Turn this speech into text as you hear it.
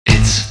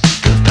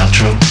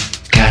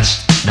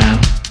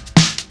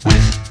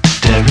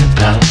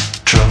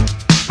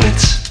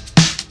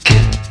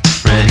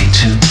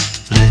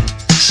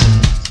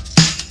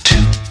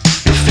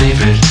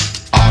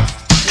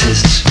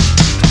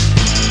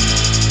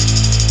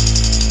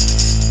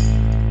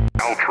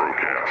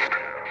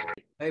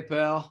Hey,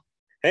 pal.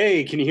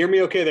 Hey, can you hear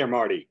me okay there,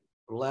 Marty?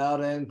 Loud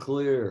and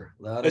clear.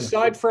 Loud and clear.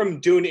 Aside from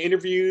doing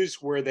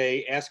interviews where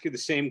they ask you the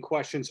same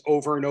questions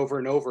over and over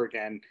and over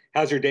again,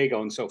 how's your day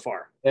going so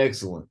far?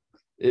 Excellent.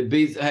 It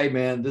beats. Hey,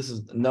 man, this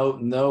is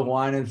no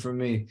whining for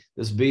me.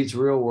 This beats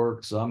real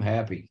work, so I'm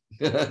happy.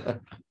 So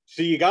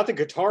you got the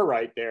guitar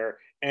right there,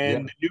 Yeah,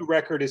 and the new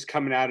record is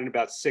coming out in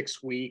about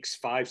 6 weeks,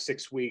 5,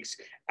 6 weeks.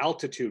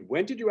 Altitude.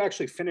 When did you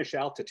actually finish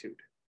Altitude?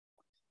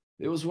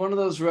 it was one of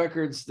those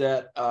records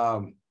that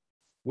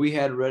we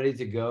had ready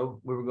to go.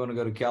 We were going to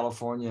go to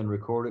California and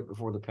record it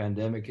before the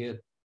pandemic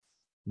hit.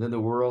 Then the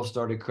world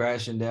started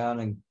crashing down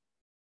and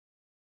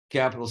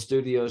Capitol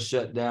Studios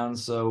shut down.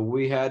 So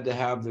we had to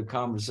have the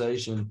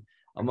conversation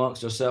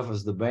amongst ourselves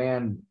as the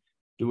band.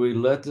 Do we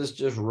let this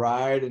just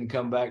ride and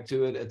come back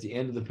to it at the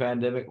end of the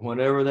pandemic,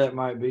 whenever that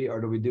might be, or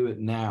do we do it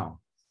now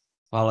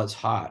while it's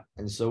hot?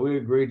 And so we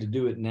agreed to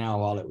do it now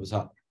while it was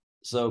hot.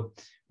 So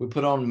we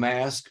put on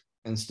masks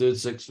and stood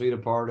 6 feet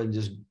apart and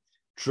just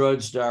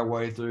trudged our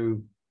way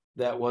through.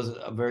 That wasn't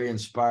a very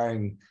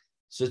inspiring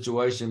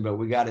situation, but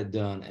we got it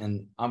done.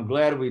 And I'm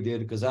glad we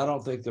did, because I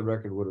don't think the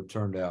record would have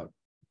turned out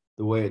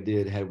the way it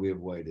did had we have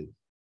waited.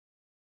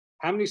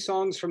 How many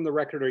songs from the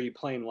record are you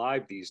playing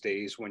live these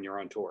days when you're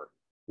on tour?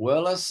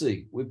 Well, let's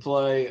see. We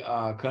play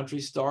Country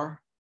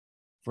Star,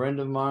 Friend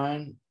of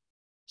Mine,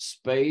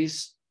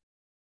 Space,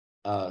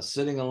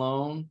 Sitting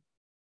Alone,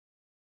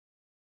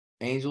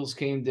 Angels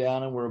Came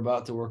Down, and we're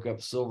about to work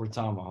up Silver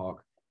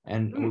Tomahawk.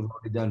 And we've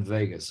already done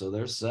Vegas. So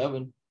there's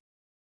 7.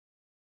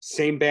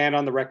 Same band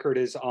on the record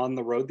is on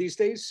the road these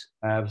days?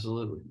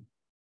 Absolutely.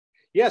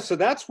 Yeah, so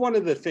that's one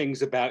of the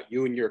things about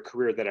you and your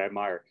career that I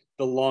admire,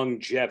 the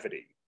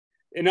longevity.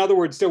 In other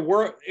words, it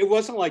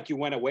wasn't like you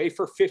went away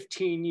for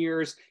 15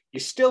 years. You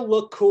still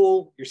look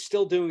cool. You're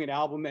still doing an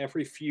album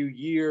every few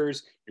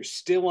years. You're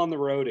still on the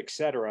road,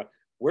 etc.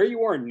 Where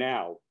you are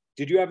now,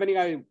 did you have any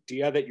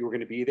idea that you were going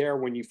to be there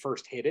when you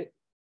first hit it?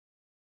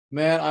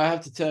 Man, I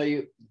have to tell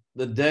you,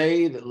 the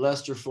day that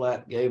Lester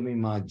Flatt gave me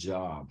my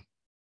job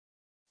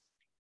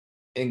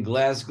in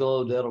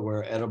Glasgow,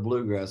 Delaware, at a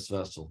bluegrass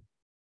festival,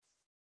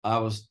 I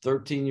was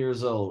 13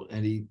 years old,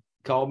 and he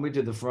called me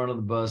to the front of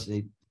the bus and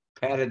he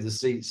patted the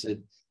seat,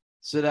 said,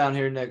 "Sit down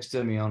here next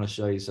to me. I want to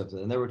show you something."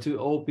 And there were 2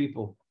 old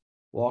people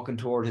walking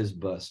toward his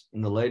bus,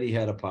 and the lady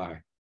had a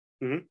pie.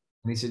 Mm-hmm.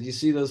 And he said, "You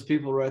see those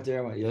people right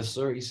there?" I went, "Yes,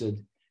 sir." He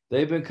said,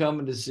 "They've been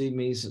coming to see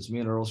me since me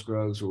and Earl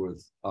Scruggs were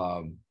with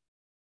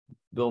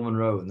Bill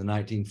Monroe in the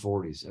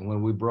 1940s. And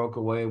when we broke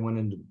away and went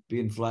into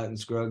being Flatt and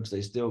Scruggs,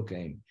 they still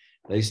came.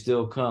 They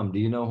still come. Do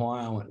you know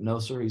why?" I went, "No,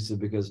 sir." He said,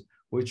 "Because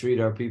we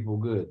treat our people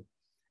good."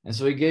 And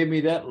so he gave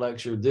me that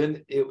lecture.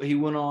 Then he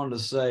went on to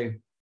say,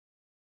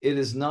 it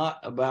is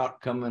not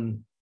about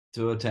coming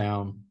to a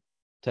town,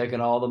 taking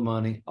all the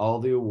money, all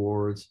the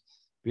awards,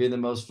 being the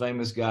most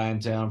famous guy in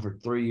town for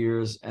 3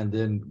 years, and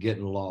then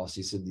getting lost.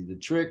 He said, the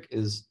trick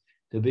is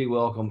to be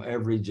welcome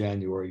every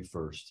January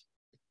 1st.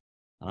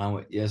 And I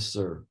went, "Yes,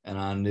 sir." And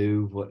I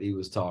knew what he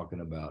was talking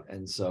about.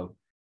 And so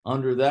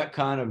under that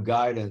kind of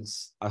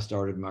guidance, I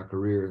started my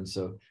career. And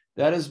so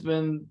that has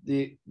been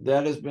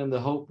the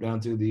hope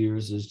down through the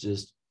years, is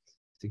just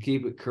to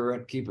keep it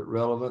current, keep it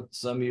relevant.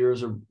 Some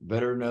years are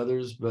better than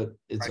others, but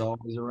it's Right.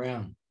 always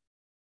around.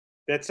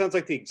 That sounds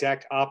like the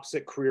exact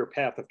opposite career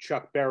path of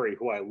Chuck Berry,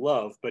 who I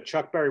love. But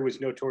Chuck Berry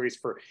was notorious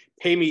for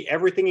pay me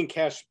everything in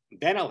cash,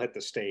 then I'll hit the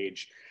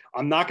stage.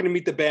 I'm not going to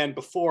meet the band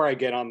before I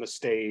get on the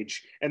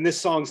stage. And this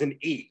song's an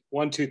E,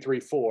 1, 2, 3,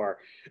 4.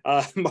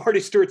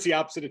 Marty Stewart's the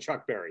opposite of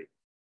Chuck Berry.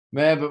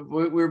 Man, but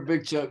we're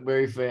big Chuck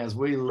Berry fans.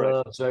 We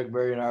love Chuck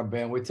Berry in our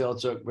band. We tell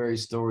Chuck Berry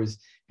stories.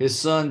 His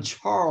son,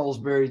 Charles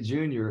Berry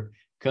Jr.,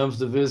 comes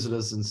to visit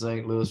us in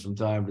St. Louis from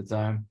time to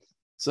time.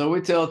 So we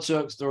tell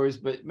Chuck stories,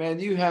 but man,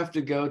 you have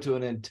to go to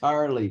an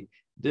entirely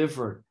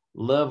different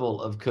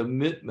level of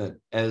commitment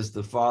as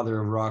the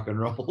father of rock and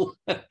roll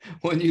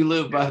when you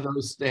live by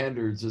those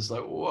standards. It's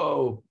like,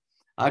 whoa,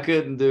 I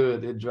couldn't do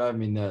it. It'd drive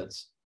me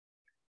nuts.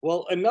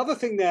 Well, another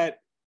thing that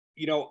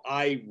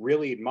I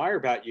really admire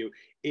about you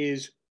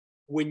is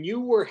when you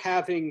were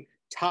having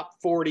top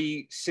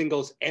 40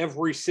 singles,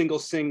 every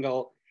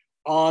single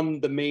on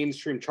the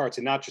mainstream charts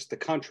and not just the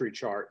country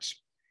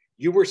charts,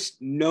 you were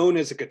known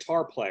as a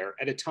guitar player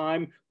at a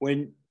time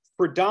when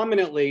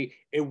predominantly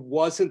it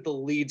wasn't the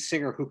lead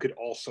singer who could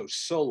also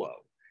solo.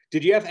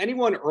 Did you have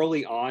anyone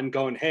early on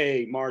going,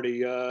 "Hey,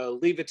 Marty,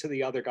 leave it to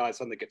the other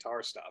guys on the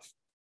guitar stuff"?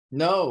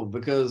 No,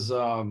 because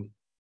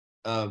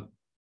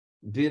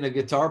being a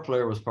guitar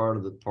player was part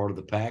of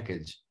the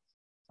package,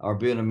 or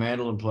being a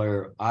mandolin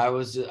player.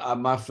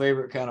 My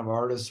favorite kind of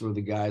artists were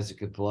the guys that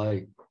could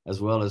play as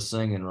well as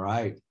sing and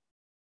write.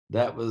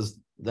 That was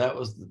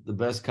the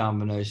best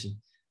combination.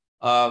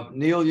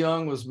 Neil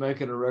Young was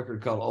making a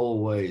record called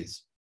Old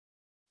Ways,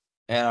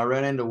 and I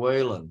ran into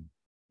Waylon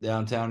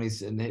downtown.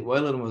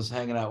 Waylon was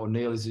hanging out with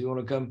Neil. He said, "You want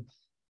to come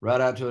right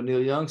out to a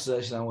Neil Young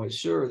session?" I went,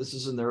 "Sure." This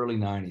is in the early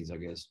 90s, I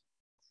guess.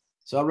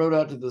 So I rode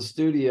out to the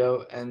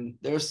studio, and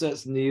there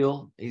sits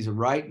Neil. He's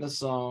writing a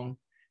song.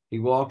 He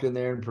walked in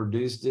there and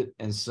produced it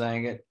and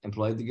sang it and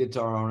played the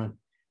guitar on it.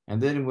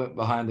 and then he went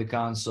behind the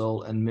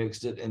console and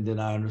mixed it. And then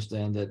I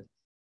understand that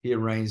he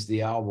arranged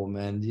the album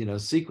and,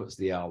 sequenced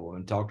the album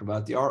and talked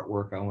about the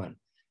artwork. I went,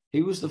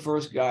 he was the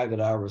first guy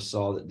that I ever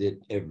saw that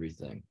did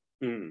everything.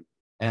 Mm.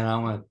 And I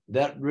went,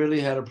 that really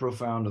had a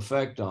profound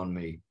effect on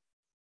me.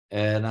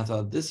 And I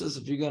thought,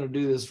 if you're going to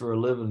do this for a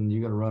living and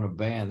you're going to run a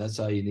band, that's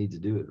how you need to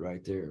do it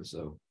right there.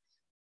 So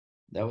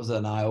that was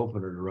an eye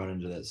opener to run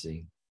into that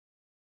scene.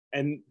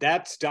 And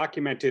that's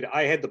documented.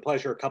 I had the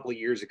pleasure a couple of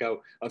years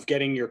ago of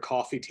getting your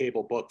coffee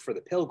table book for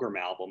the Pilgrim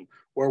album,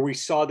 where we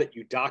saw that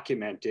you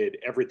documented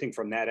everything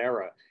from that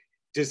era.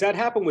 Does that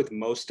happen with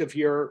most of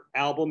your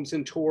albums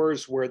and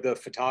tours where the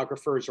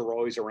photographers are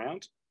always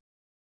around?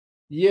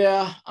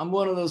 Yeah, I'm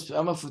one of those.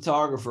 I'm a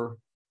photographer,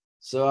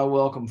 so I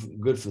welcome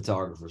good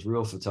photographers,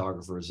 real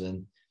photographers.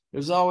 And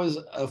there's always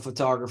a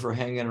photographer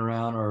hanging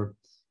around, or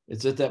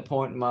it's at that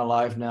point in my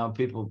life now,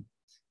 people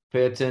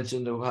pay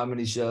attention to how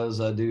many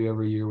shows I do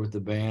every year with the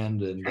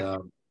band, and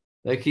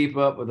they keep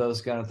up with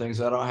those kind of things.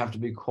 So I don't have to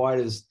be quite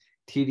as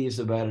tedious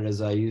about it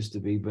as I used to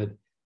be, but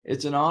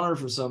it's an honor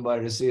for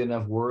somebody to see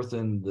enough worth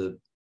in the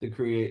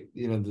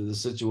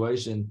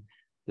situation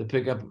to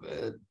pick up,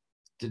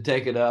 to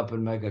take it up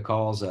and make a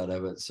calls out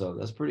of it. So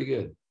that's pretty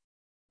good.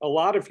 A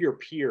lot of your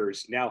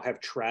peers now have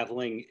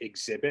traveling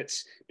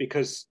exhibits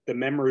because the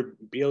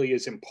memorabilia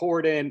is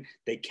important.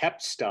 They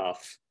kept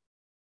stuff.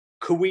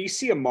 Could we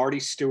see a Marty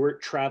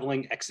Stuart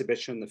traveling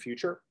exhibition in the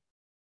future?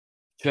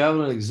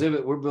 Traveling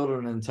exhibit, we're building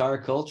an entire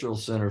cultural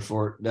center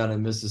for it down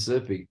in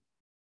Mississippi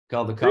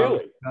called the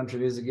Congress of Country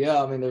Music.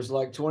 Yeah, I mean, there's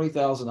like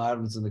 20,000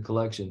 items in the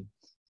collection.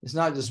 It's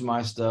not just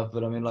my stuff,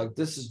 but I mean, like,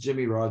 this is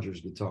Jimmy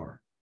Rogers' guitar.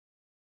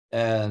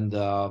 And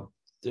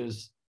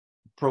there's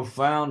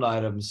profound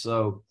items.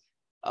 So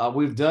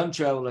we've done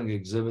traveling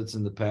exhibits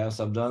in the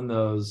past. I've done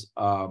those.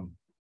 And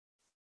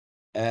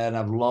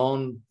I've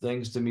loaned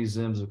things to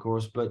museums, of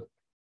course, but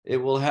it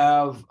will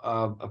have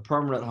a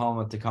permanent home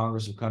at the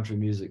Congress of Country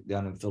Music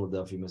down in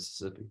Philadelphia,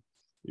 Mississippi.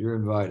 You're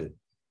invited.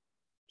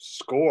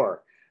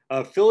 Score.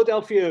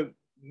 Philadelphia,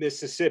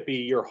 Mississippi,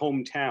 your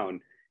hometown.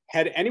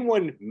 Had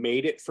anyone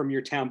made it from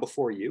your town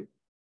before you?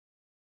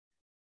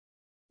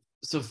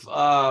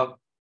 So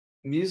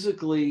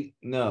musically,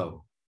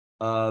 no.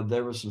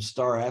 There were some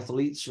star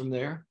athletes from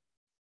there,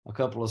 a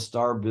couple of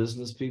star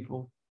business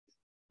people.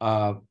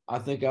 I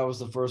think I was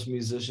the first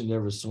musician to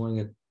ever swing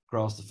it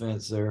across the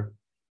fence there.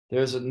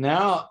 There's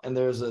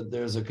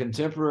a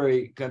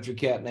contemporary country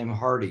cat named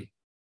Hardy.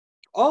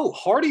 Oh,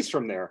 Hardy's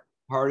from there.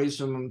 Hardy's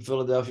from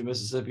Philadelphia,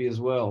 Mississippi as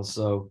well.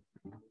 So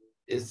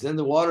it's in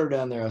the water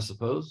down there, I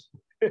suppose.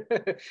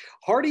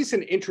 Hardy's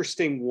an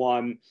interesting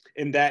one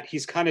in that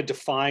he's kind of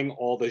defying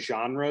all the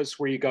genres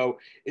where you go,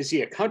 is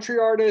he a country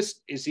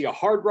artist? Is he a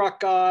hard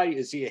rock guy?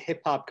 Is he a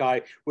hip hop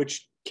guy?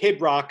 Which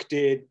Kid Rock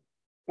did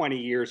 20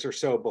 years or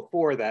so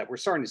before that. We're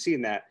starting to see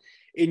that.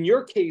 In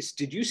your case,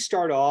 did you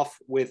start off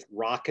with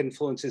rock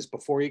influences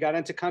before you got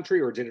into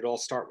country, or did it all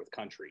start with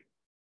country?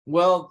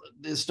 Well,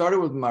 it started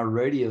with my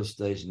radio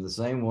station, the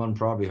same one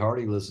probably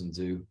Hardy listened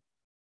to.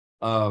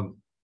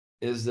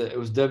 It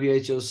was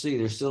WHOC.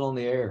 They're still on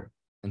the air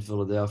in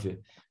Philadelphia,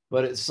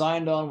 but it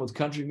signed on with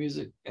country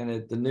music. And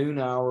at the noon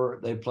hour,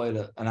 they played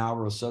an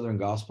hour of Southern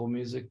gospel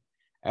music.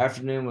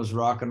 Afternoon was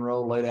rock and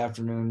roll. Late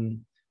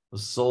afternoon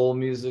was soul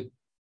music.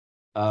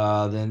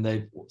 Then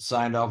they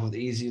signed off with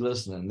easy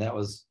listening. That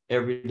was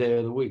every day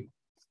of the week.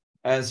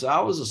 And so I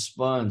was a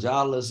sponge.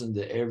 I listened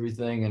to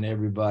everything and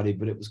everybody,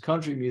 but it was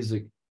country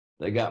music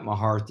that got my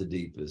heart the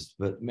deepest.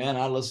 But man,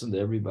 I listened to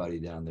everybody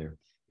down there.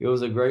 It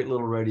was a great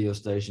little radio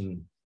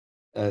station.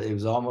 It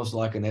was almost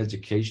like an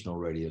educational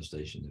radio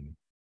station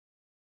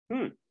to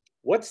me.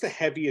 What's the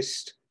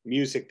heaviest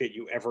music that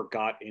you ever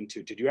got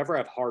into? Did you ever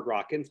have hard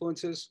rock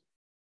influences?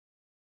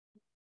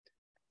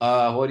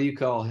 What do you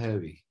call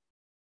heavy?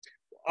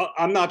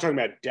 I'm not talking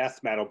about death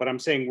metal, but I'm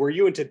saying, were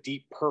you into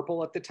Deep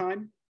Purple at the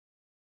time?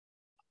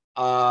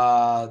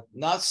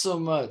 Not so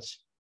much.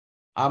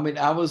 I mean,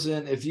 I was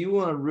in, if you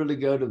want to really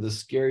go to the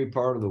scary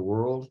part of the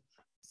world,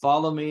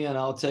 follow me and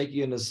I'll take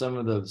you into some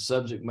of the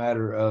subject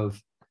matter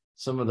of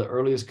some of the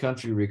earliest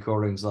country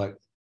recordings, like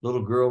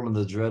Little Girl and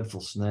the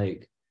Dreadful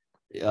Snake.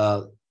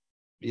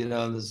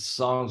 The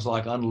songs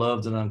like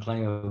Unloved and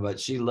Unclaimed, but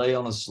she lay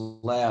on a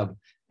slab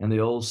in the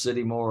old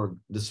city morgue,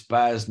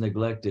 despised,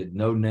 neglected,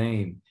 no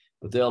name,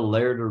 but they'll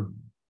lay her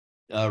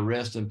to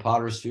rest in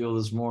Potter's Field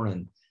this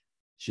morning.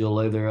 She'll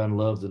lay there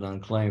unloved and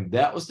unclaimed.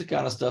 That was the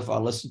kind of stuff I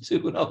listened to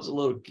when I was a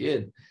little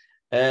kid.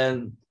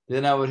 And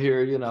then I would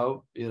hear,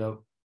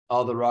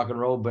 all the rock and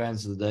roll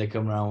bands of the day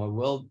come around with,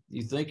 well,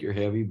 you think you're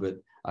heavy, but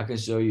I can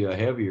show you a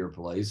heavier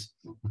place.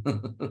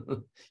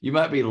 You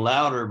might be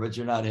louder, but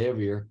you're not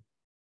heavier.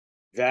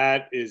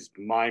 That is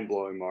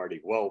mind-blowing, Marty.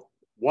 Well,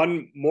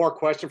 one more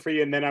question for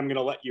you, and then I'm going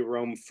to let you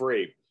roam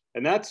free.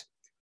 And that's,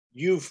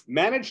 you've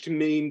managed to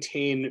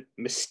maintain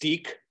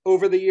mystique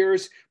over the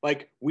years.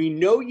 Like, we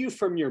know you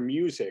from your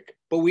music,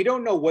 but we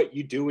don't know what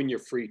you do in your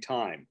free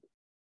time.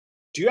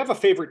 Do you have a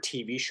favorite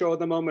TV show at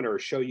the moment, or a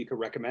show you could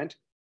recommend?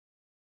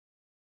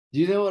 Do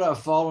you know what I've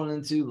fallen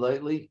into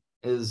lately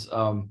is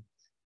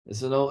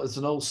It's an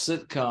old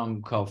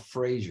sitcom called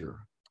Frasier.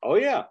 Oh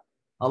yeah.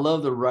 I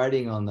love the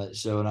writing on that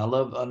show,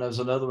 and there's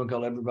another one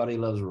called Everybody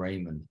Loves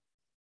Raymond.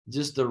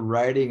 Just the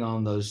writing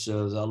on those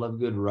shows. I love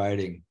good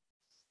writing.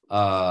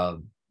 Uh,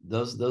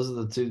 those are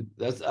the two.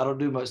 That's I don't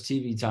do much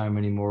TV time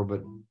anymore,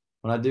 but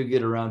when I do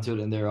get around to it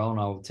and they're on,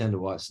 I'll tend to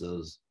watch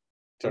those.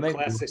 They So make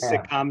me classic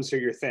laugh. sitcoms are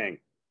your thing.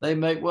 They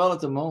make well at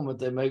the moment.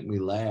 They make me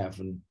laugh,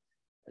 and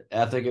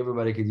I think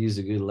everybody could use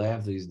a good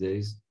laugh these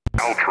days.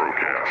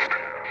 Paltrocast.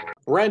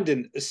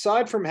 Brendan,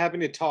 aside from having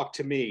to talk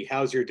to me,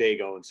 how's your day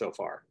going so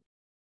far?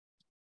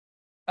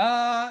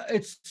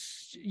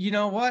 It's you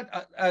know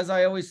what, as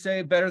I always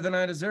say, better than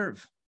I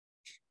deserve.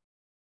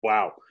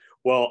 Wow.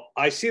 Well,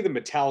 I see the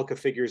Metallica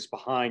figures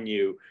behind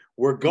you.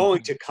 We're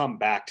going to come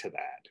back to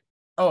that.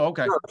 Oh,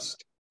 okay.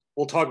 First,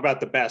 we'll talk about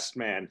the best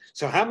man.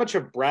 So, how much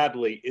of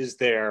Bradley is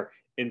there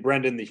in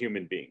Brendan the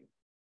human being?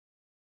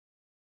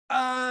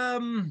 I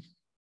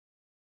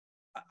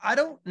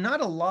don't,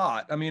 not a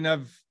lot. I mean,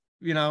 I'm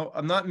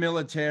not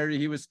military.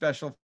 He was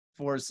special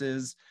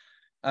forces.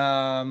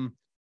 His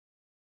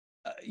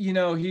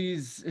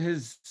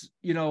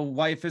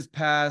wife has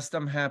passed.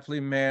 I'm happily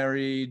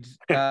married.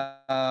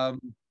 I've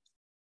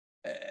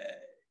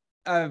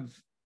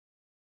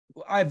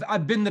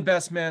been the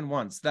best man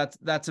once.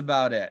 That's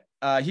about it.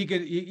 He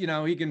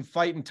can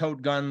fight and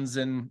tote guns,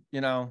 and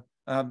I'm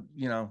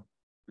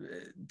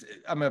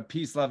a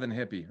peace loving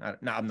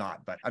hippie. No, I'm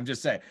not, but I'm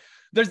just saying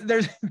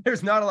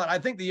there's not a lot. I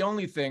think the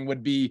only thing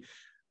would be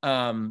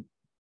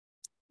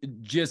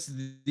just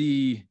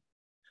he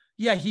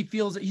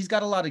feels he's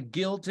got a lot of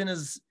guilt in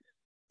his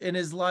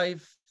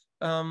life.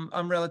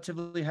 I'm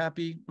relatively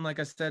happy, and like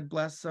I said,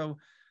 blessed. So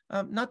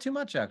not too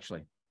much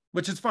actually,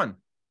 which is fun.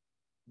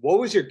 What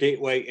was your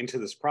gateway into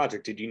this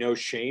project? Did you know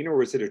Shane, or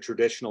was it a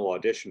traditional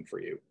audition for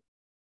you?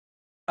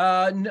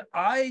 I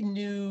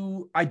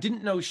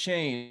didn't know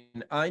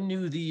Shane. I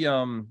knew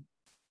the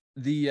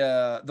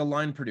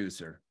line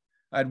producer.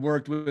 I'd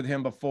worked with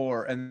him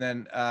before, and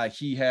then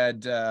he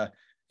had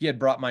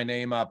brought my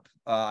name up,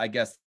 I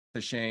guess,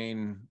 to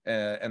Shane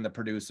and the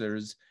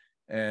producers,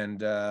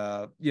 and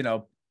I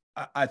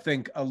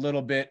think a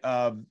little bit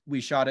of,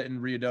 we shot it in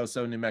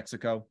Ruidoso, New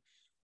Mexico,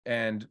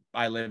 and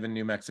I live in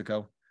New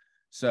Mexico.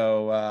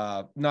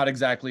 So not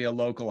exactly a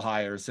local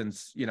hire,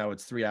 since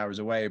it's 3 hours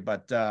away,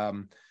 but I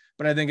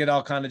think it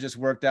all kind of just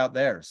worked out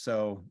there.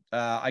 So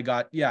I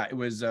got, it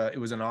was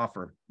an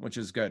offer, which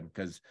is good,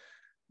 because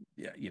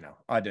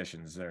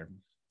auditions are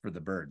for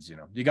the birds.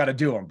 You got to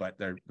do them, but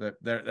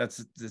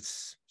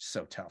it's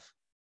so tough.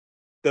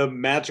 The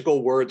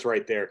magical words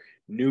right there,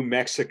 New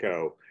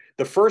Mexico.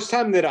 The first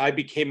time that I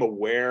became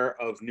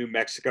aware of New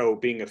Mexico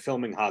being a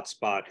filming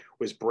hotspot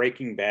was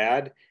Breaking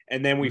Bad.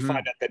 And then we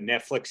find out that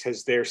Netflix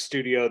has their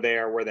studio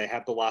there where they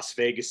have the Las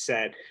Vegas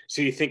set.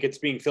 So you think it's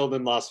being filmed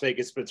in Las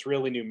Vegas, but it's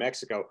really New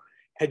Mexico.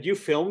 Had you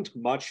filmed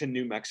much in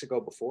New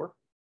Mexico before?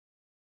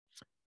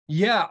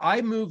 Yeah,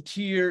 I moved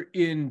here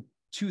in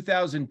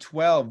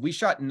 2012. We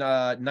shot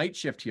Night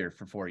Shift here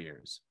for 4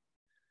 years.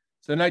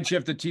 So Night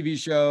Shift, the TV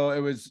show,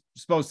 it was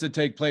supposed to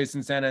take place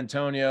in San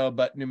Antonio,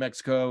 but New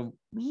Mexico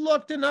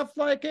looked enough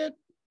like it,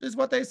 is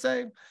what they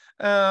say.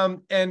 And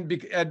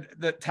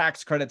the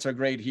tax credits are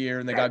great here,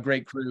 and they got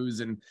great crews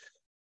and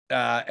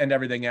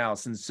everything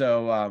else. And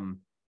so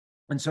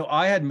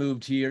I had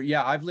moved here.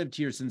 Yeah, I've lived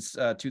here since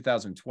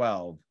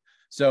 2012.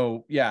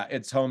 So yeah,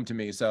 it's home to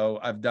me. So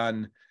I've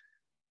done,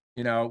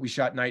 we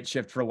shot Night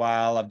Shift for a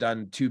while. I've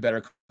done 2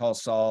 Better Call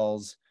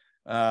Sauls.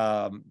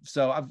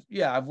 So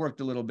I've worked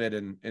a little bit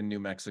in New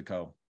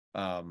Mexico.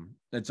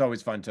 It's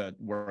always fun to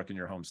work in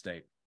your home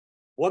state.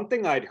 One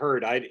thing I'd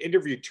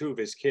interviewed 2 of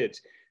his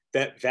kids,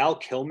 that Val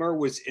Kilmer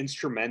was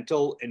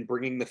instrumental in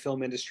bringing the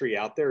film industry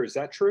out there. Is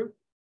that true?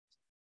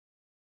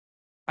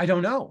 I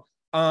don't know.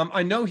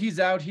 I know he's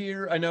out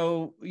here. I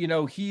know,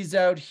 he's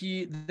out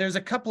here. There's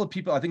a couple of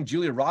people. I think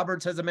Julia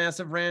Roberts has a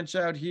massive ranch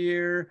out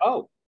here.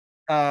 Oh.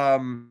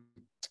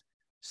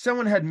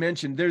 Someone had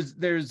mentioned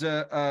there's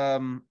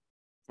I'm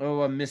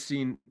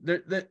missing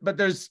but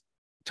there's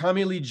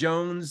Tommy Lee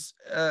Jones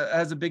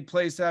has a big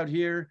place out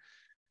here.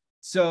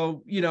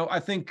 So, I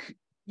think,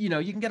 you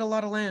can get a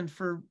lot of land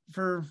for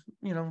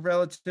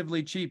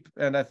relatively cheap.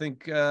 And I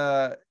think,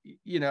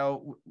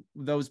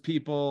 those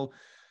people,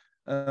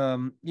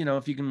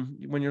 if you can,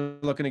 when you're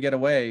looking to get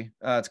away,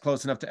 it's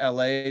close enough to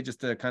LA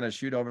just to kind of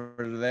shoot over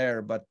to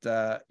there. But,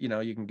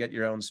 you can get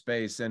your own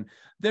space. And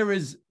there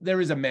is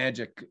a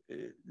magic,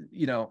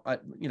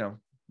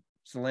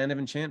 it's the land of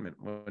enchantment.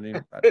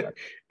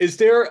 Is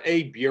there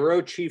a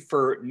bureau chief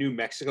for New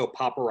Mexico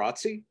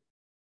paparazzi?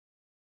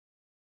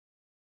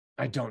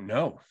 I don't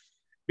know.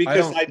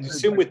 Because I'd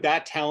assume with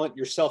that talent,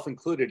 yourself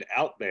included,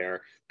 out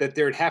there, that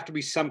there'd have to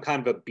be some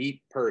kind of a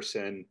beat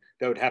person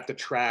that would have to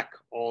track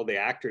all the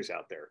actors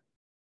out there.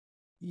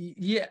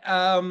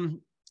 Yeah.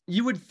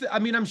 You would,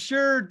 I'm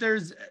sure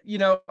there's,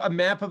 a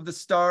map of the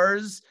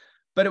stars,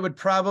 but it would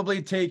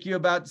probably take you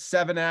about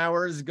 7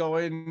 hours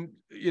going,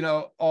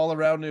 all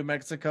around New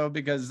Mexico,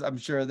 because I'm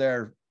sure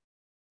they're,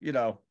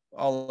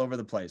 all over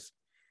the place.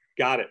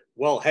 Got it.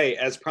 Well, hey,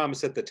 as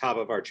promised at the top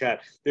of our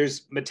chat,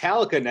 there's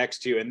Metallica next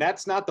to you, and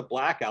that's not the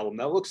Black Album.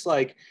 That looks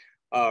like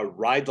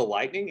Ride the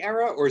Lightning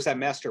era, or is that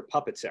Master of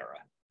Puppets era?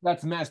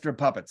 That's Master of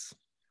Puppets.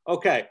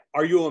 Okay.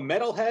 Are you a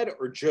metalhead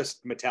or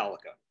just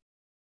Metallica?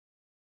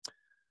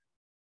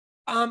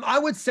 I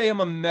would say I'm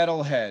a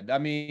metalhead. I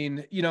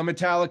mean, you know,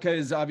 Metallica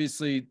is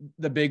obviously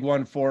the big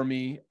one for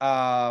me.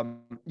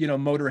 You know,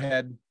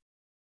 Motorhead.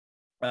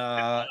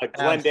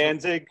 Glenn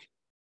Danzig.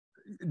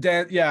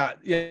 Yeah,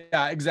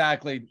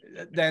 exactly.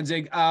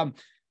 Danzig.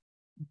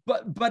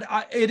 But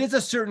it is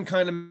a certain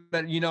kind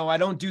of, you know, I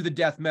don't do the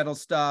death metal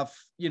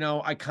stuff. You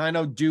know, I kind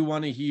of do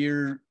want to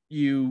hear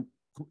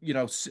you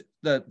know,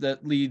 the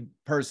lead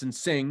person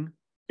sing.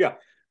 Yeah.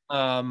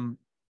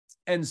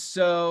 And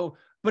so,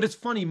 but it's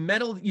funny,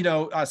 metal, you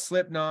know,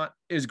 Slipknot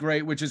is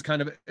great, which is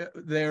kind of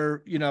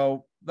their, you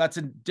know, that's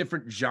a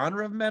different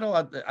genre of metal.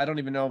 I don't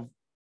even know,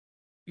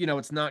 you know,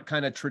 it's not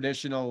kind of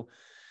traditional.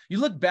 You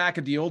look back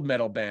at the old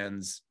metal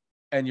bands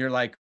and you're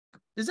like,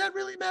 is that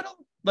really metal?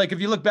 Like if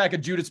you look back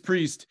at Judas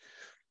Priest,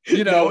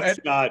 you know, no, it's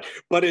not,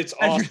 but it's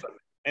awesome.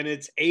 And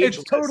it's ageless.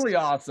 It's totally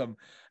awesome.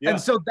 Yeah.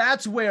 And so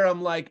that's where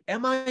I'm like,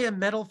 am I a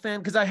metal fan?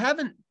 Because I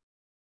haven't,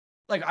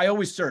 like, I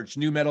always search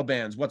new metal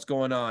bands, what's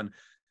going on.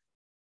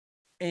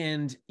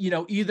 And, you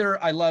know,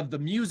 either I love the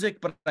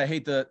music, but I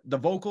hate the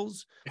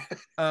vocals,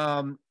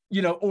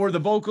 you know, or the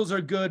vocals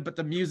are good, but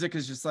the music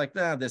is just like,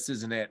 nah, this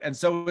isn't it. And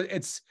so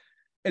it's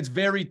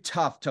very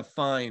tough to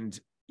find,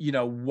 you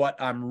know,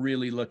 what I'm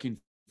really looking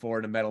for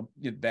in a metal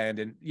band.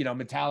 And, you know,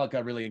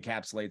 Metallica really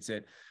encapsulates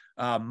it.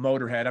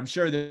 Motorhead, I'm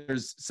sure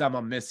there's some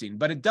I'm missing,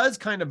 but it does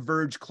kind of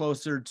verge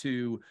closer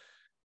to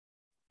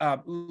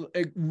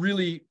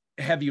really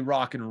heavy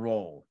rock and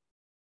roll.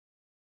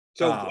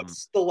 So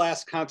what's the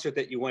last concert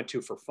that you went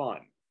to for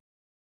fun?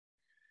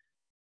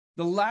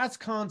 The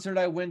last concert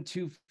I went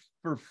to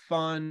for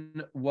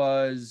fun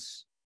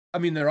was, I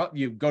mean,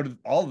 you go to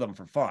all of them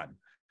for fun.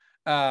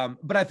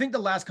 But I think the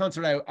last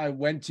concert I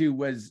went to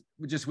was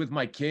just with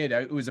my kid.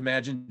 It was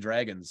Imagine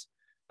Dragons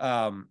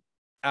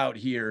out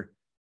here.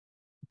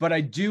 But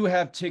I do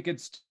have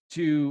tickets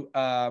to,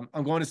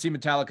 I'm going to see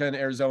Metallica in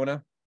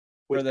Arizona.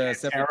 With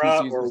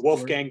Pantera or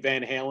Wolfgang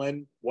Van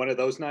Halen, one of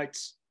those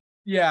nights?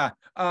 Yeah,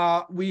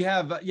 we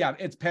have,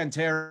 it's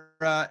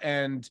Pantera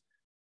and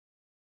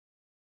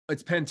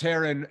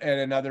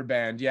another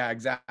band. Yeah,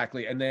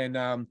 exactly. And then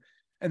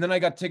I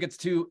got tickets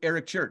to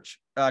Eric Church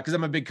because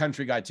I'm a big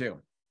country guy too.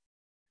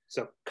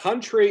 So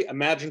country,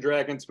 Imagine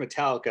Dragons,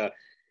 Metallica.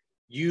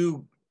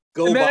 You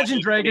go.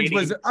 Imagine Dragons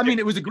was, I mean,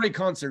 it was a great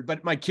concert,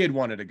 but my kid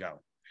wanted to go.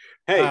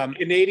 Hey,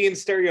 Canadian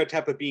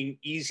stereotype of being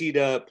easy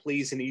to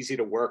please and easy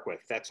to work with.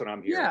 That's what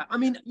I'm hearing. Yeah, I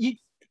mean,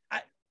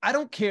 I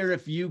don't care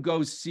if you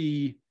go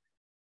see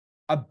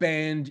a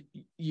band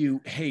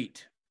you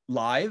hate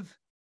live,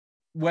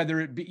 whether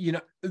it be, you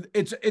know,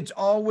 it's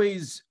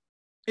always,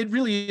 it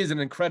really is an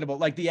incredible,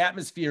 like the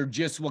atmosphere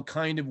just will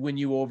kind of win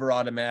you over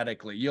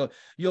automatically.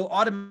 You'll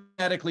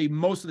automatically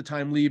most of the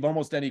time leave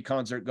almost any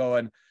concert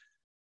going,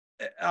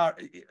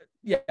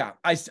 yeah,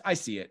 I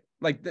see it.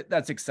 Like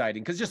that's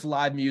exciting because just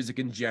live music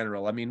in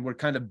general. I mean, we're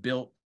kind of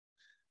built,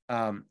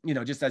 you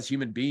know, just as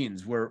human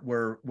beings,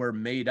 we're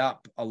made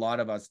up, a lot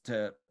of us,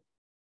 to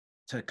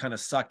kind of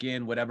suck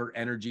in whatever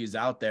energy is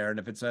out there. And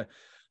if it's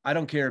I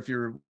don't care if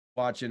you're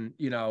watching,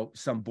 you know,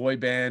 some boy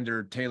band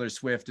or Taylor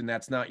Swift and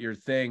that's not your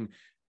thing,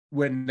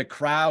 when the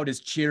crowd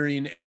is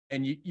cheering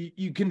and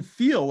you can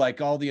feel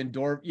like all the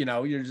you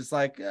know, you're just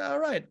like, all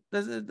right,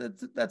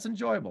 that's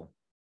enjoyable.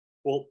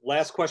 Well,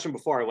 last question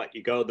before I let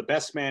you go. The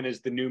Best Man is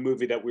the new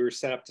movie that we were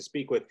set up to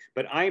speak with,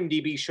 but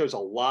IMDb shows a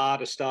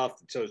lot of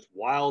stuff. It shows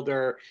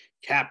Wilder,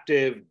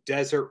 Captive,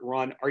 Desert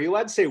Run. Are you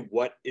allowed to say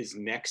what is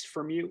next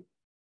from you?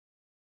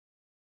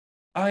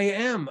 I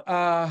am.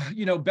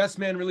 You know, Best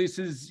Man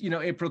releases, you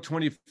know, April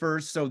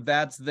 21st, so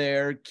that's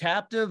there.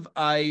 Captive,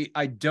 I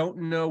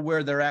don't know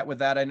where they're at with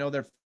that. I know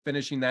they're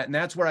finishing that, and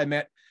that's where I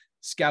met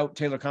Scout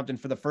Taylor Compton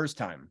for the first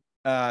time.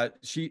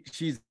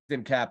 She's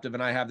in Captive,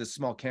 and I have this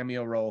small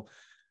cameo role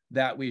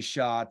that we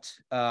shot.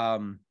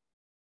 You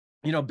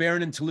know,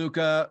 Baron and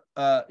Toluca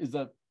is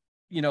a,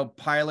 you know,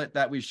 pilot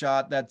that we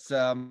shot. That's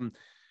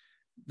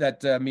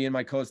that me and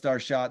my co-star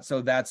shot. So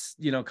that's,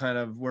 you know, kind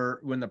of we're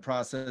in the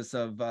process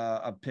of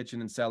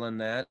pitching and selling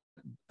that.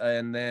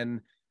 And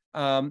then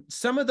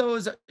some of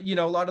those, you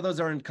know, a lot of those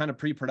are in kind of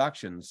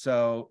pre-production.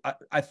 So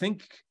I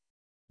think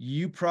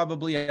you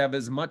probably have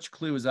as much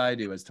clue as I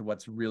do as to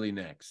what's really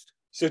next.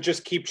 So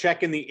just keep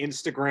checking the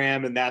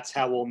Instagram, and that's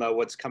how we'll know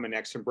what's coming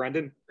next from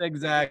Brendan.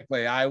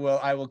 Exactly. I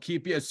will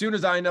keep you, as soon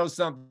as I know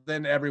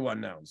something,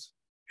 everyone knows.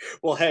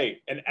 Well,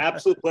 hey, an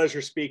absolute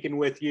pleasure speaking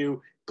with you.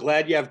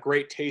 Glad you have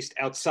great taste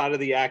outside of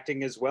the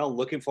acting as well.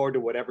 Looking forward to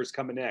whatever's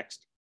coming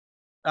next.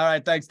 All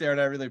right. Thanks, Darren.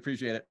 I really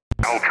appreciate it.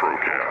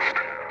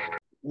 Paltrocast.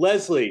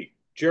 Leslie,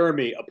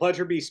 Jeremy, a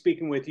pleasure to be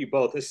speaking with you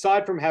both.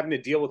 Aside from having to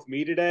deal with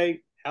me today,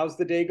 how's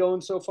the day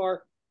going so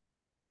far?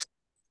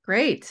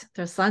 Great.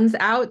 The sun's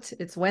out.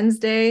 It's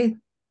Wednesday.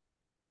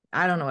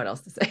 I don't know what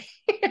else to say.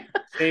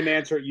 Same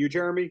answer. You,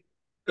 Jeremy?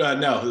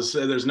 No,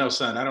 there's no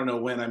sun. I don't know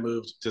when I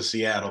moved to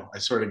Seattle. I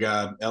swear to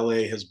God,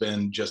 LA has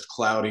been just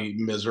cloudy,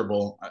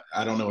 miserable.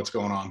 I don't know what's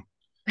going on.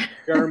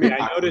 Jeremy,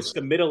 I noticed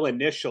the middle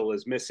initial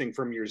is missing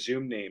from your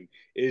Zoom name.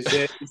 Is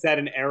that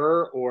an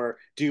error, or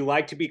do you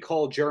like to be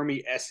called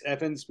Jeremy S.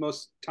 Evans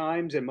most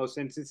times in most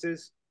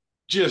instances?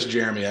 Just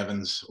Jeremy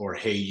Evans or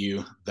Hey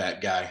You,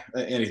 that guy.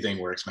 Anything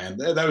works, man.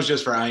 That was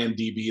just for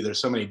IMDb. There's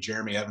so many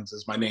Jeremy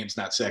Evanses. My name's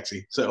not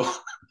sexy, so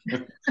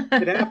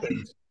It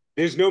happens.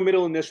 There's no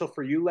middle initial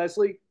for you,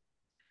 Leslie?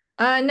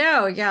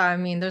 No, yeah. I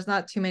mean, there's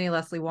not too many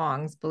Leslie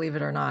Wongs, believe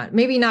it or not.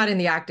 Maybe not in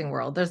the acting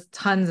world. There's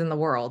tons in the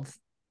world.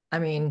 I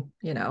mean,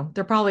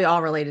 they're probably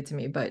all related to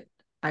me, but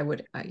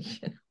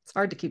it's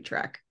hard to keep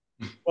track.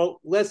 Well,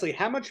 Leslie,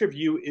 how much of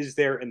you is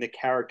there in the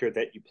character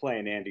that you play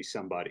in Andy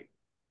Somebody?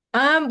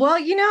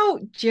 Well,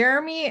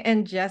 Jeremy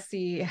and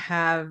Jesse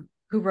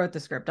who wrote the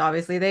script,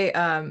 obviously, they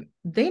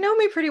know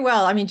me pretty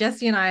well. I mean,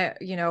 Jesse and I,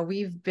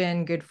 we've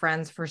been good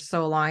friends for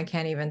so long, I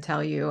can't even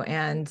tell you.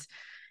 And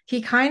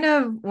he kind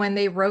of, when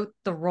they wrote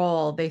the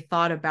role, they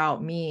thought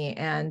about me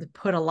and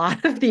put a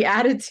lot of the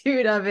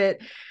attitude of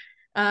it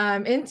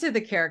into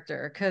the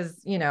character. Cause,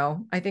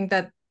 I think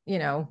that,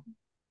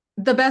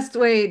 the best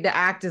way to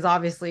act is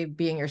obviously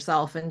being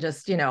yourself and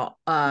just,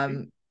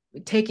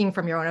 taking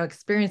from your own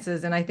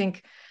experiences. And I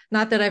think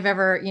not that I've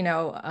ever,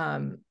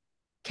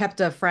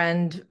 kept a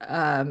friend,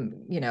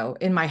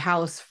 in my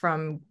house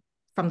from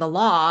the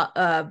law,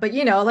 but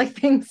like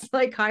things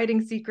like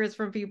hiding secrets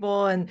from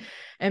people and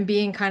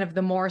being kind of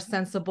the more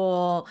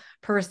sensible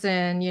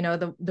person,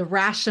 the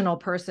rational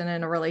person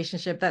in a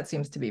relationship, that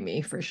seems to be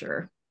me for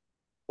sure.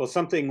 Well,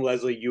 something,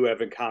 Leslie, you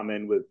have in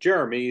common with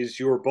Jeremy is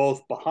you were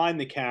both behind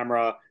the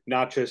camera,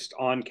 not just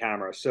on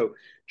camera. So,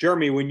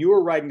 Jeremy, when you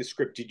were writing the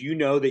script, did you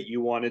know that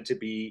you wanted to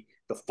be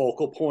the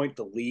focal point,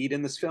 the lead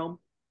in this film?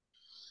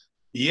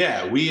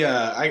 yeah,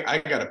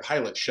 I got a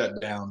pilot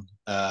shut down.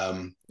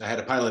 I had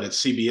a pilot at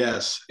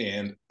CBS,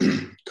 and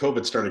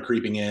COVID started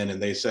creeping in,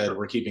 and they said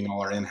we're keeping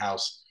all our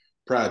in-house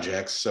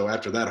projects. So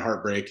after that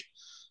heartbreak,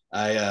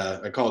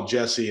 I called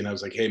Jesse and I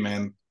was like, hey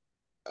man,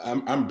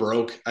 I'm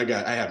broke. I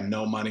have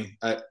no money.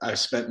 I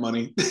spent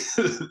money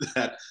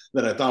that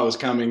I thought was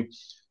coming,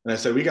 and I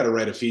said we got to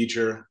write a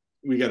feature.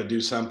 We got to do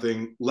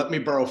something. Let me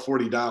borrow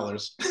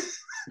 $40,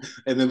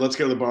 and then let's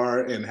go to the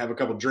bar and have a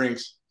couple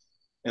drinks,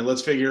 and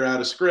let's figure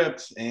out a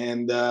script.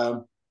 And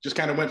just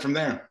kind of went from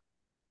there.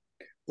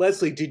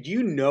 Leslie, did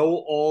you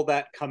know all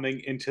that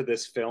coming into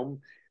this film?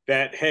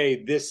 That,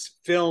 hey, this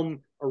film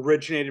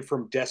originated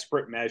from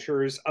desperate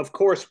measures. Of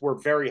course, we're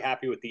very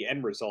happy with the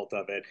end result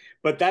of it,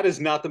 but that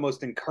is not the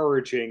most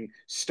encouraging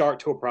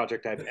start to a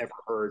project I've ever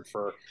heard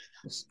for,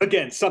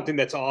 again, something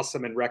that's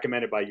awesome and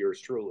recommended by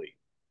yours truly.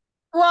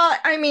 Well,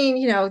 I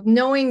mean,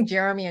 knowing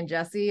Jeremy and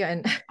Jesse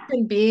and,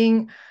 and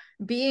being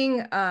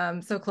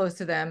so close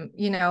to them,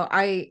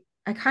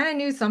 I kind of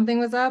knew something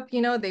was up.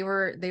 They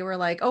were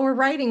like, oh, we're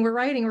writing.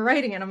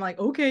 And I'm like,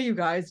 okay, you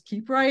guys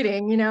keep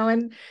writing,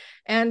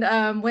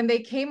 and when they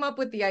came up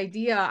with the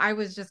idea, I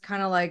was just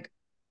kind of like,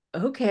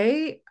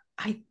 okay,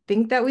 I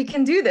think that we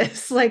can do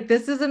this. Like,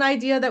 this is an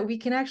idea that we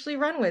can actually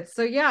run with.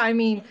 So yeah, I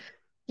mean,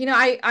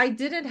 I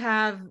didn't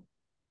have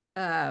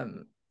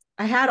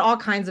I had all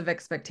kinds of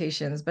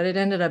expectations, but it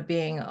ended up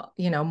being,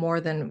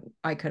 more than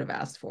I could have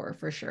asked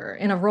for sure.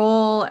 In a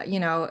role,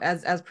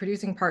 as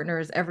producing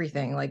partners,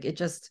 everything, like it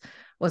just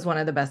was one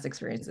of the best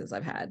experiences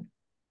I've had.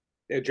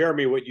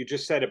 Jeremy, what you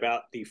just said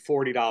about the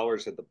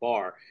 $40 at the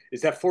bar,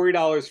 is that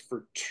 $40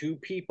 for two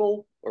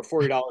people or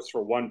 $40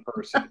 for one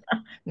person?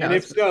 No, and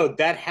if so,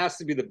 that has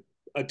to be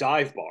a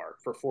dive bar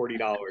for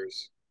 $40.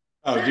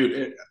 Oh,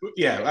 dude,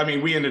 yeah. I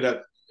mean, we ended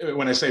up.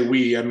 When I say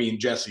we, I mean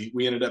Jesse.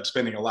 We ended up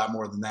spending a lot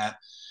more than that.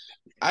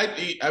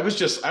 I was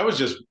just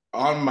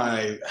on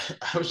my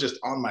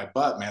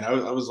butt, man.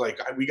 I was like,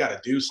 we got to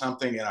do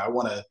something, and I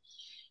want to,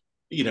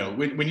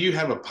 when you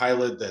have a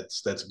pilot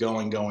that's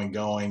going,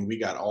 we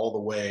got all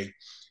the way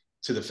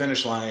to the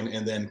finish line,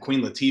 and then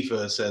Queen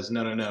Latifah says,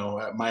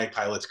 no, my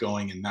pilot's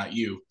going and not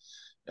you.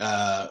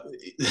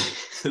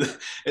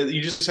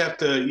 You just have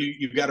to,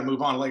 you've got to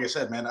move on. Like I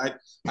said, man,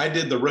 I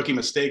did the rookie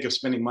mistake of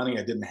spending money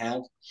I didn't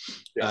have.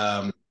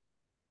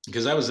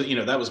 Because that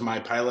was my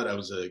pilot. I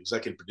was an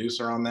executive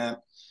producer on that.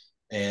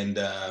 And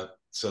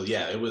so,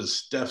 yeah, it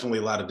was definitely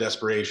a lot of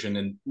desperation.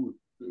 And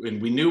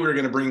we knew we were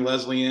going to bring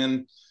Leslie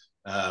in,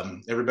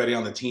 everybody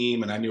on the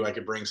team. And I knew I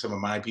could bring some of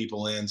my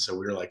people in. So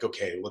we were like,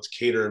 okay, let's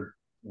cater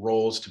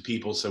roles to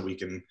people so we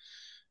can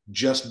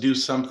just do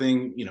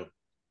something,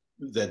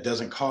 that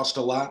doesn't cost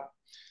a lot.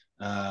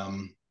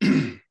 And,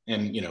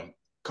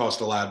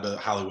 cost a lot, but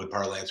Hollywood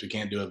parlance, we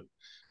can't do a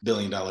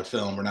billion-dollar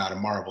film. We're not a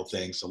Marvel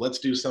thing. So let's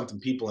do something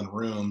people in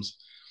rooms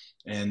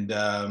and,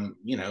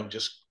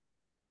 just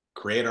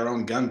create our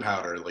own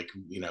gunpowder. Like,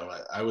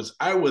 I was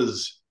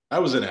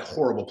in a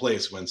horrible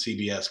place when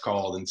CBS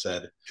called and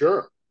said,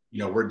 sure,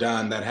 we're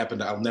done. That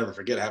happened. I'll never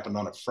forget. It happened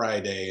on a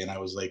Friday. And I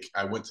was like,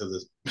 I went to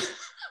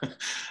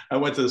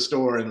the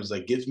store and was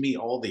like, give me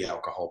all the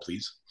alcohol,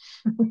 please.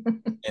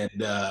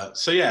 And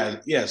so,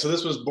 yeah. So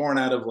this was born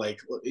out of like,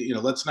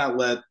 let's not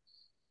let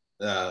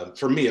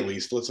for me at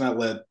least, let's not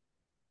let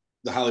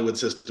the Hollywood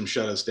system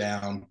shut us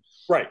down.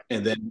 Right.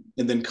 And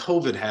then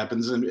COVID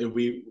happens, and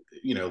we,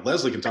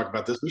 Leslie can talk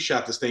about this. We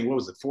shot this thing, what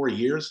was it, 4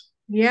 years?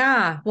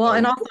 Yeah. Well,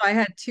 and also I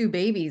had 2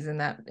 babies in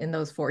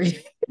those 4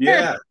 years.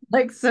 Yeah.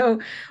 Like, so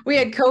we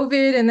had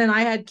COVID and then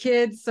I had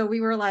kids. So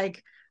we were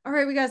like, all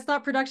right, we got to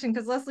stop production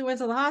because Leslie went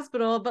to the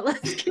hospital, but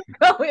let's keep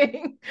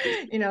going,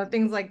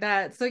 things like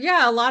that. So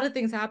yeah, a lot of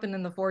things happened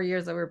in the 4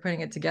 years that we were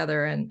putting it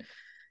together. And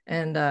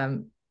yeah,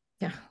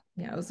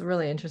 it was a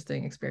really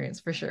interesting experience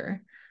for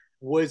sure.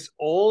 Was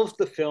all of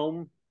the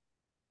film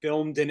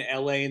filmed in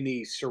LA and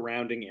the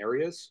surrounding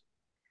areas?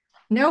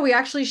 No, we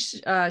actually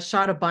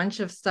shot a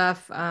bunch of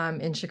stuff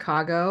in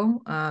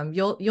Chicago.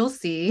 You'll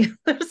see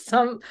there's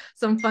some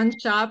fun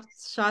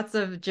shots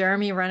of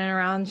Jeremy running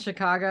around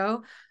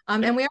Chicago.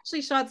 And we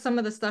actually shot some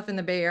of the stuff in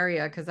the Bay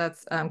Area because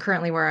that's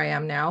currently where I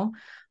am now.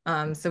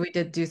 So we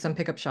did do some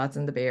pickup shots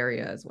in the Bay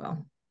Area as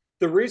well.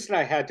 The reason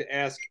I had to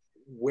ask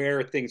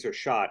where things are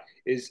shot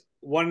is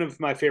one of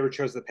my favorite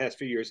shows the past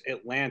few years,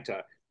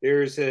 Atlanta.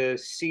 There's a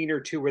scene or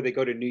two where they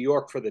go to New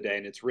York for the day,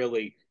 and it's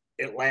really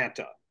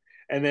Atlanta.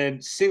 And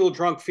then Single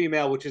Drunk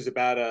Female, which is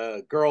about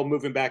a girl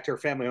moving back to her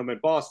family home in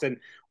Boston,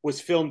 was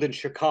filmed in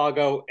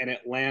Chicago and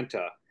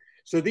Atlanta.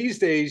 So these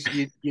days,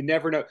 you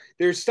never know.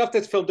 There's stuff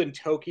that's filmed in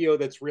Tokyo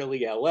that's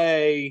really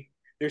LA.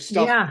 There's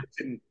stuff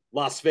that's in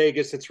Las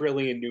Vegas that's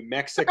really in New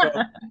Mexico.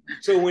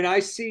 So when I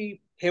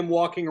see him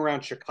walking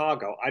around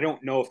Chicago, I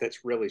don't know if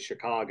that's really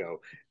Chicago,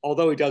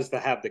 although he does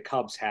have the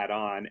Cubs hat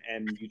on.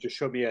 And you just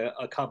showed me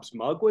a Cubs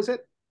mug, was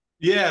it?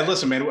 Yeah,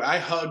 listen, man, I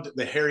hugged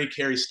the Harry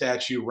Carey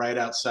statue right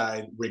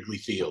outside Wrigley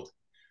Field.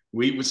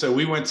 We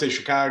went to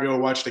Chicago,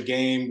 watched the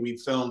game. We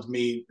filmed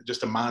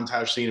just a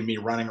montage scene of me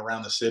running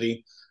around the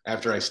city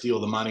after I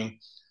steal the money.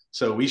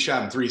 So we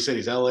shot in 3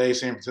 cities, LA,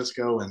 San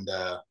Francisco, and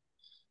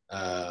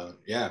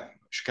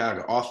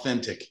Chicago.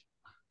 Authentic.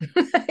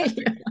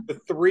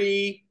 The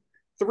three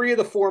of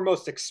the 4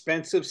 most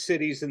expensive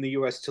cities in the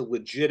US to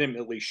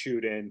legitimately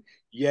shoot in,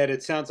 yet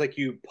it sounds like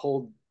you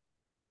pulled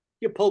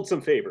some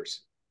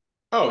favors.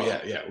 Oh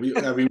yeah.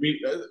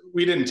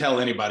 We didn't tell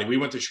anybody. We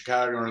went to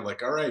Chicago and we're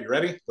like, all right, you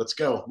ready? Let's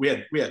go. We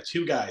had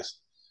 2 guys,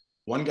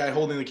 one guy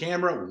holding the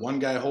camera, one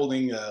guy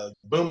holding a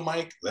boom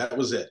mic. That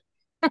was it.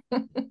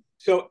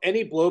 So,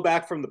 any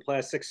blowback from the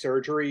plastic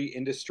surgery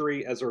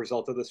industry as a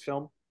result of this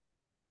film?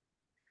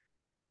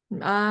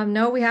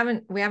 No, we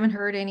haven't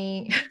heard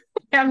any.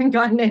 We haven't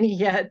gotten any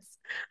yet.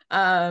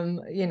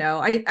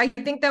 I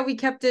think that we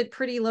kept it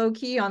pretty low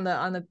key on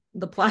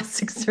the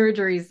plastic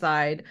surgery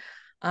side.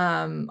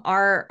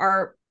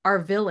 Our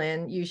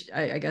villain,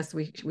 I guess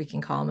we can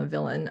call him a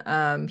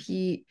villain.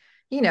 He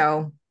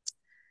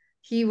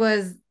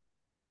was,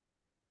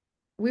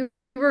 we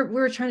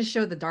were trying to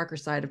show the darker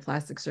side of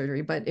plastic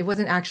surgery, but it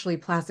wasn't actually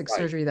plastic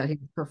surgery that he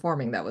was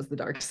performing that was the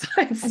dark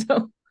side.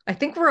 So I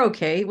think we're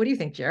okay. What do you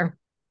think, Jer?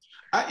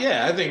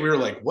 I think we were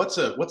like, what's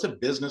a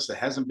business that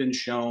hasn't been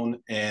shown?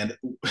 And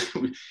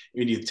when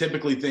you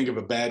typically think of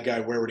a bad guy,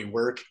 where would he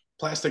work?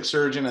 Plastic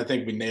surgeon. I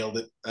think we nailed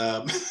it.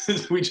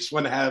 We just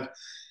want to have,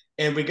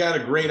 and we got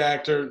a great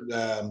actor.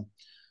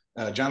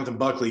 Jonathan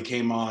Buckley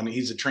came on.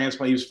 He's a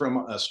transplant. He was from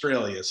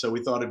Australia. So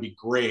we thought it'd be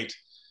great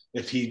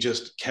if he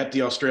just kept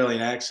the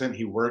Australian accent.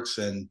 He works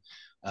in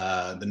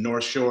the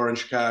North Shore in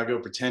Chicago,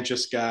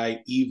 pretentious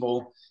guy,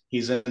 evil.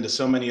 He's into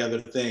so many other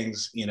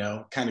things,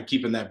 kind of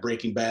keeping that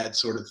Breaking Bad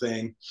sort of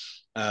thing.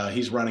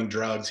 He's running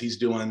drugs. He's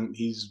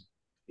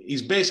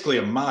basically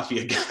a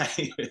mafia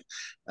guy,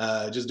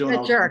 just doing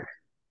a jerk.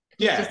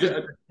 Yeah,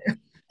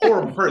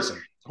 horrible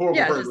person.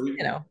 Horrible person.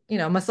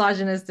 Just,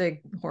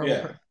 misogynistic, horrible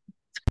person.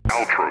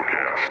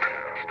 Paltrocast.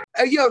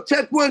 Hey, yo,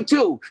 check 1,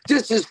 2.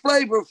 This is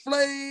Flavor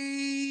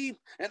Flav,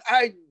 and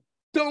I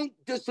don't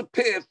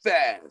disappear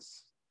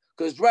fast.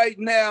 Because right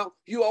now,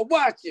 you are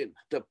watching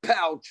the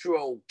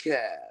Paltrocast.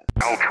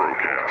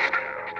 Paltrocast.